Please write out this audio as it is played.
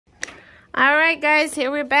Alright guys, here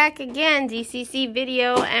we're back again, DCC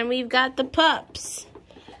video, and we've got the pups,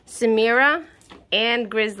 Samira and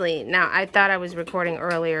Grizzly. Now, I thought I was recording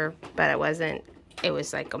earlier, but it wasn't. It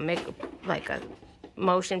was like a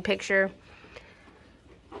motion picture.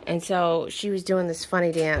 And so she was doing this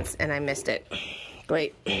funny dance, and I missed it.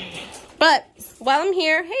 Great. But while I'm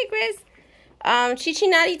here, hey Grizz, Chi-Chi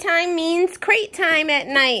Naughty time means crate time at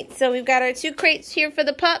night. So we've got our 2 crates here for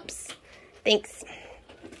the pups. Thanks.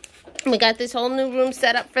 We got this whole new room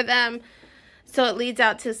set up for them. So it leads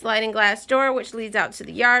out to a sliding glass door, which leads out to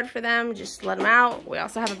the yard for them. Just let them out. We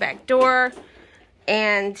also have a back door.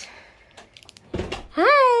 And,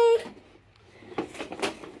 hi.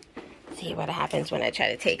 See what happens when I try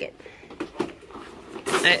to take it.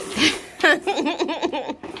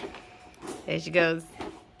 There she goes.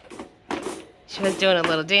 She was doing a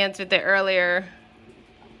little dance with it earlier.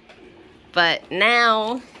 But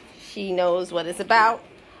now she knows what it's about.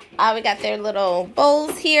 We got their little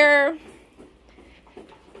bowls here.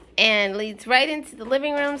 And leads right into the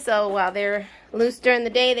living room. So while they're loose during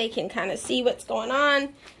the day, they can kind of see what's going on.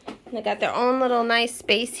 And they got their own little nice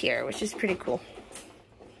space here, which is pretty cool.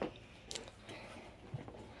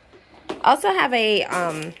 Also have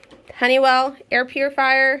a Honeywell air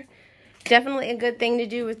purifier. Definitely a good thing to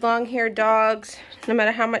do with long-haired dogs. No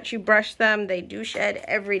matter how much you brush them, they do shed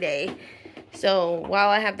every day. So while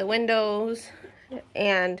I have the windows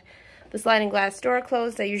and the sliding glass door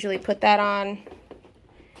closed, I usually put that on,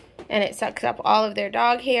 and it sucks up all of their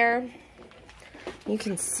dog hair. You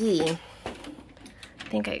can see, I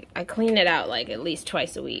think I clean it out like at least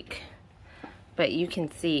twice a week, but you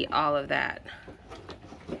can see all of that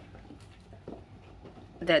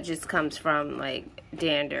just comes from like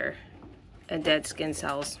dander and dead skin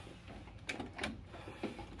cells.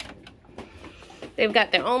 They've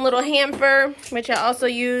got their own little hamper, which I also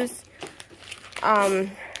use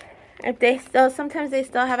if sometimes they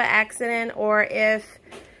still have an accident, or if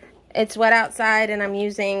it's wet outside and I'm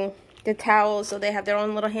using the towels. So they have their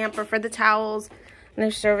own little hamper for the towels, and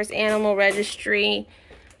their service animal registry.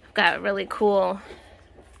 I've got a really cool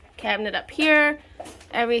cabinet up here.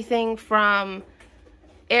 Everything from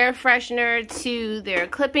air freshener to their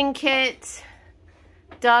clipping kit,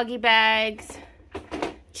 doggy bags,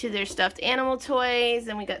 to their stuffed animal toys,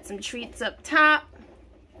 and we got some treats up top.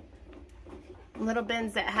 Little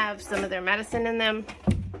bins that have some of their medicine in them.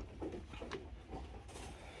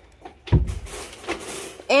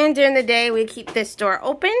 And during the day, we keep this door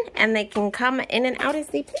open, and they can come in and out as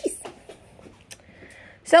they please.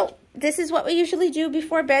 So this is what we usually do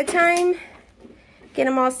before bedtime. Get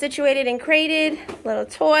them all situated and crated. Little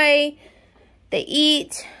toy. They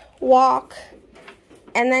eat, walk,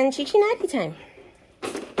 and then Chi-Chi Naughty time.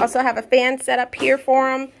 Also have a fan set up here for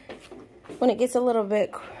them. When it gets a little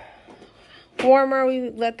bit warmer,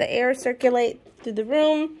 we let the air circulate through the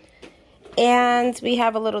room. And we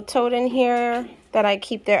have a little tote in here that I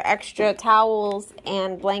keep their extra towels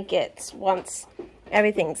and blankets once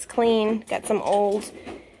everything's clean. Got some old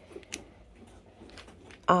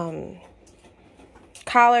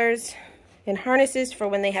collars and harnesses for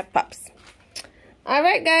when they have pups.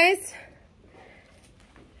 Alright guys,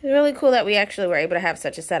 it's really cool that we actually were able to have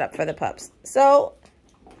such a setup for the pups. So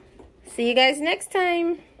see you guys next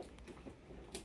time.